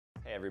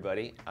Hey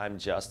everybody, I'm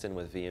Justin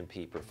with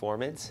VMP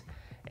Performance,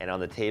 and on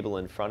the table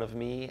in front of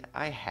me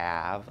I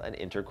have an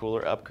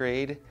intercooler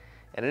upgrade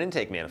and an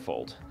intake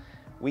manifold.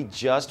 We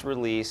just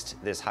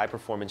released this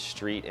high-performance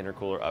street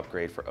intercooler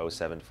upgrade for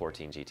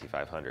 0714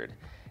 GT500,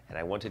 and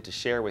I wanted to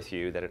share with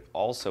you that it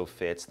also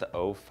fits the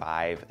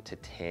 05 to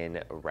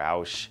 10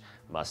 Roush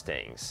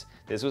Mustangs.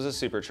 This was a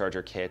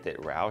supercharger kit that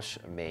Roush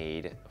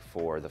made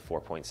for the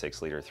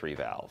 4.6 liter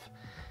 3-valve.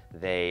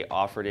 They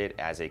offered it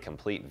as a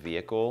complete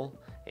vehicle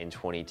in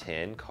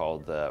 2010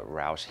 called the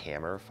Roush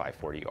Hammer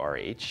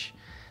 540RH.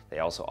 They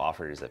also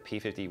offered it as a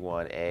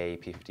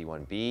P51A,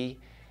 P51B,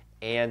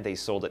 and they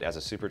sold it as a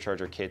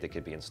supercharger kit that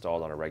could be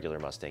installed on a regular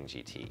Mustang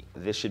GT.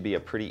 This should be a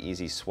pretty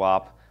easy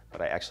swap, but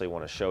I actually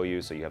want to show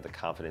you so you have the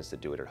confidence to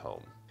do it at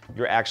home.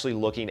 You're actually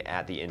looking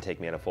at the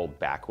intake manifold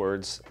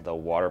backwards. The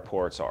water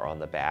ports are on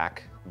the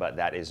back, but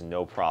that is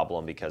no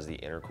problem because the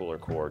intercooler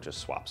core just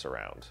swaps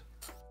around.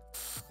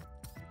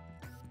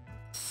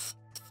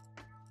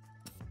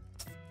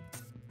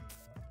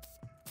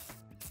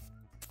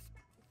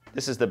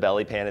 This is the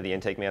belly pan of the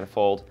intake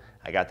manifold.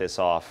 I got this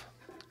off,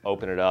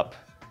 open it up,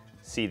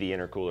 see the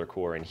intercooler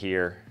core in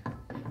here.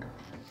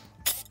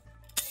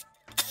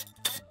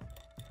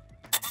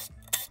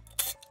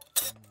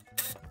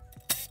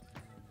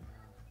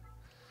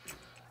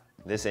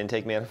 This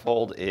intake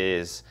manifold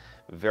is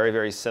very,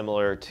 very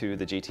similar to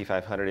the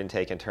GT500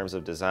 intake in terms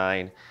of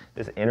design.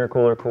 This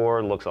intercooler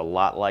core looks a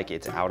lot like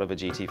it's out of a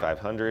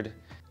GT500.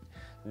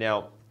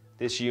 Now,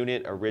 this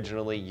unit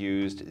originally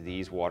used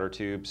these water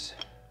tubes.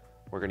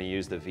 We're going to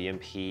use the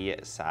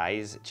VMP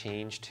Size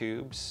Change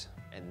Tubes,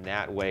 and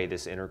that way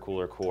this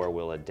intercooler core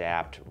will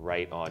adapt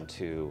right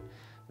onto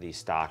the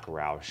stock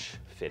Roush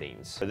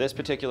fittings. For this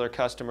particular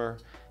customer,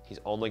 he's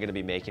only going to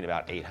be making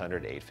about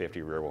 800 to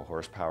 850 rear wheel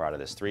horsepower out of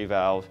this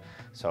 3-valve,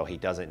 so he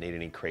doesn't need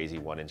any crazy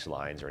 1-inch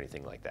lines or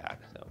anything like that.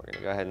 So we're going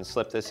to go ahead and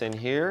slip this in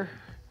here.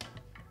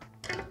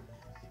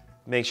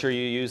 Make sure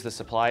you use the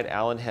supplied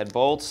Allen head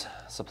bolts,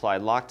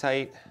 supplied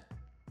Loctite.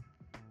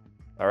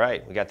 All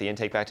right, we got the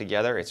intake back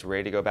together. It's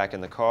ready to go back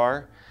in the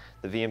car.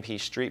 The VMP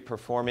Street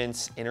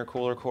Performance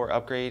Intercooler Core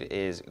upgrade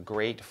is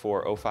great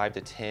for 05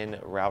 to 10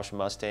 Roush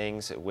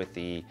Mustangs with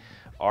the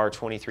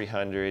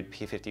R2300,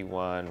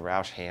 P51,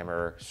 Roush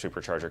Hammer,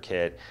 Supercharger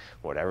kit,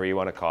 whatever you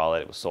want to call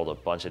it. It was sold a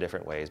bunch of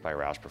different ways by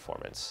Roush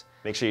Performance.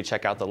 Make sure you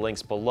check out the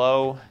links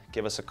below.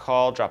 Give us a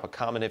call, drop a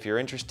comment if you're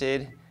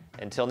interested.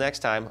 Until next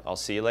time, I'll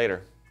see you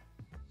later.